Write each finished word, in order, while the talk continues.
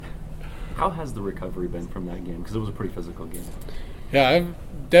How has the recovery been from that game? Because it was a pretty physical game. Yeah, I'm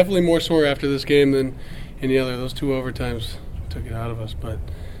definitely more sore after this game than any other. Those 2 overtimes took it out of us, but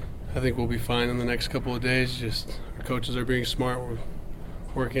I think we'll be fine in the next couple of days. Just our coaches are being smart. We're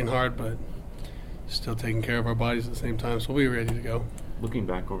working hard, but still taking care of our bodies at the same time, so we'll be ready to go. Looking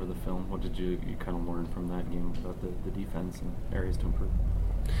back over the film, what did you kind of learn from that game about the defense and areas to improve?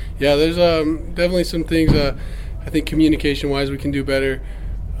 Yeah, there's definitely some things I think communication-wise we can do better.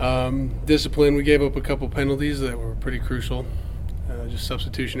 Discipline, we gave up a couple penalties that were pretty crucial, just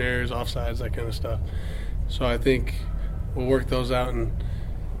substitution errors, offsides, that kind of stuff. So I think we'll work those out, and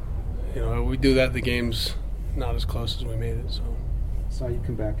we do that, the game's not as close as we made it. So saw you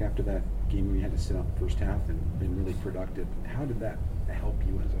come back after that game where you had to sit out the first half and been really productive. How did that help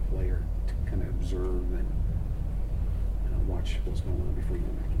you as a player to kind of observe and watch what's going on before you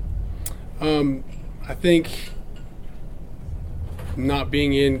went back in? I think not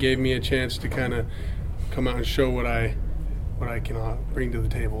being in gave me a chance to kind of come out and show what I can bring to the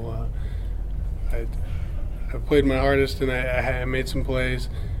table. I played my hardest and I made some plays,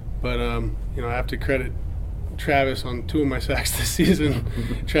 but I have to credit Travis on 2 of my sacks this season.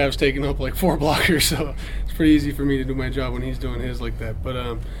 Travis taking up like 4 blockers, so it's pretty easy for me to do my job when he's doing his like that.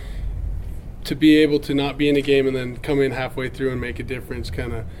 But to be able to not be in a game and then come in halfway through and make a difference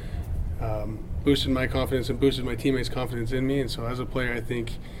kind of boosted my confidence and boosted my teammates' confidence in me. And so as a player, I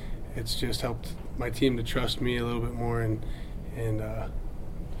think it's just helped my team to trust me a little bit more and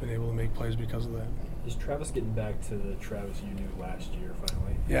been able to make plays because of that. Is Travis getting back to the Travis you knew last year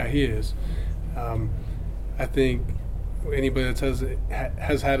finally? Yeah, he is. I think anybody that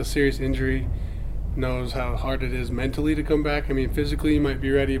has had a serious injury knows how hard it is mentally to come back. I mean, physically you might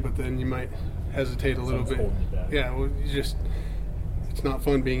be ready, but then you might hesitate a little bit. Yeah, well, it's not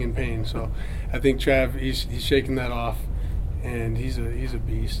fun being in pain. So I think Trav, he's shaking that off, and he's a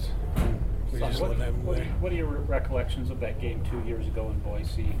beast. What are your recollections of that game 2 years ago in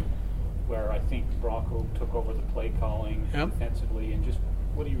Boise, where I think Bronco took over the play calling defensively, and just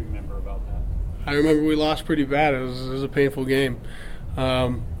what do you remember about that? I remember we lost pretty bad. It was a painful game.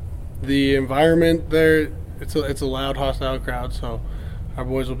 The environment there, it's a loud, hostile crowd, so our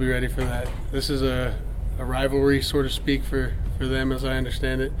boys will be ready for that. This is a rivalry, so to speak, for them, as I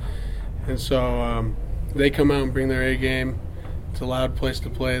understand it. And so they come out and bring their A game. It's a loud place to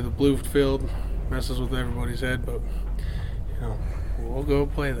play. The blue field messes with everybody's head, but we'll go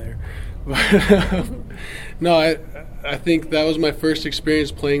play there. But no, I think that was my first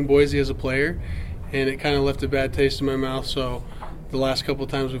experience playing Boise as a player, and it kind of left a bad taste in my mouth. So the last couple of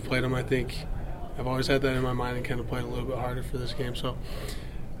times we've played them, I think I've always had that in my mind and kind of played a little bit harder for this game. So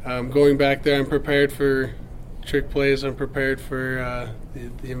going back there, I'm prepared for trick plays. I'm prepared for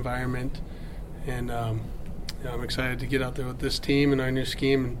the environment, and I'm excited to get out there with this team and our new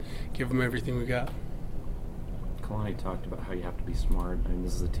scheme and give them everything we got. Kalani talked about how you have to be smart. I mean,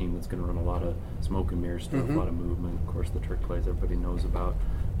 this is a team that's going to run a lot of smoke and mirror stuff, a lot of movement. Of course, the trick plays everybody knows about.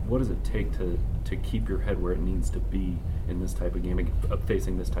 What does it take to keep your head where it needs to be in this type of game,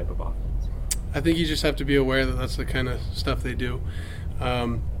 facing this type of offense? I think you just have to be aware that that's the kind of stuff they do.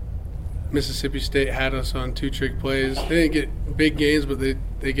 Mississippi State had us on 2 trick plays. They didn't get big gains, but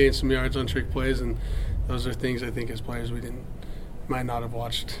they gained some yards on trick plays, and those are things I think as players we might not have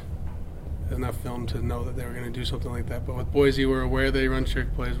watched enough film to know that they were going to do something like that. But with Boise, we're aware they run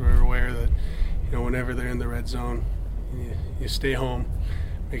trick plays. We're aware that whenever they're in the red zone, you stay home,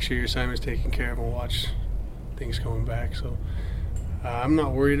 make sure your assignment's taken care of, and watch things coming back. So I'm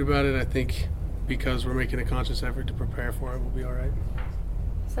not worried about it. I think because we're making a conscious effort to prepare for it, we'll be all right.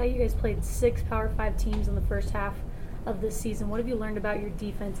 So you guys played 6 Power 5 teams in the first half of this season. What have you learned about your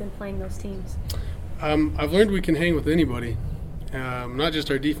defense in playing those teams? I've learned we can hang with anybody, not just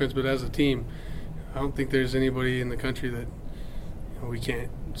our defense, but as a team. I don't think there's anybody in the country that we can't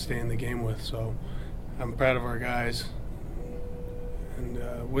stay in the game with. So I'm proud of our guys.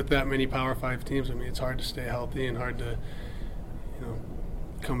 And with that many Power 5 teams, I mean, it's hard to stay healthy and hard to,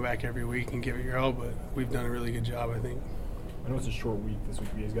 come back every week and give it your all. But we've done a really good job, I think. I know it's a short week this week.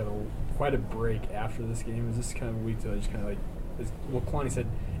 You guys got quite a break after this game. Is this kind of a week to just kind of like, Kalani said,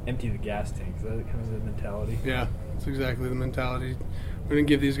 empty the gas tank? Is that kind of the mentality? Yeah, that's exactly the mentality. We're going to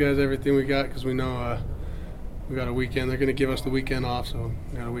give these guys everything we got because we know we got a weekend. They're going to give us the weekend off, so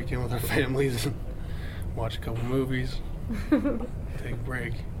we got a weekend with our families and watch a couple movies, take a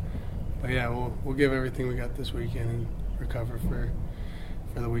break. But yeah, we'll give everything we got this weekend and recover for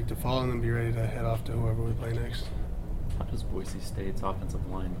the week to follow, and then be ready to head off to whoever we play next. How does Boise State's offensive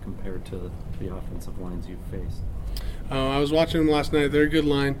line compare to the offensive lines you've faced? I was watching them last night. They're a good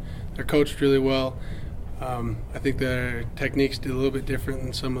line. They're coached really well. I think their techniques did a little bit different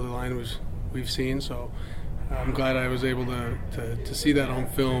than some of the line we've seen. So I'm glad I was able to see that on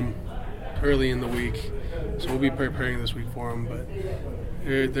film early in the week. So we'll be preparing this week for them. But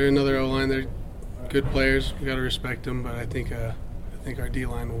they're another O-line. They're good players. We got to respect them. But I think our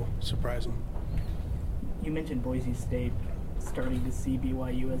D-line will surprise them. You mentioned Boise State starting to see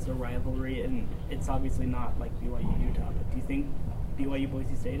BYU as a rivalry, and it's obviously not like BYU-Utah. But do you think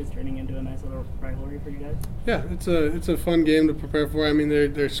BYU-Boise State is turning into a nice little rivalry for you guys? Yeah, it's a fun game to prepare for. I mean,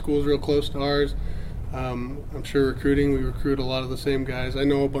 their school's real close to ours. I'm sure we recruit a lot of the same guys. I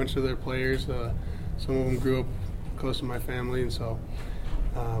know a bunch of their players. Some of them grew up close to my family, and so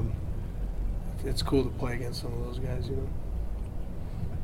it's cool to play against some of those guys, you know.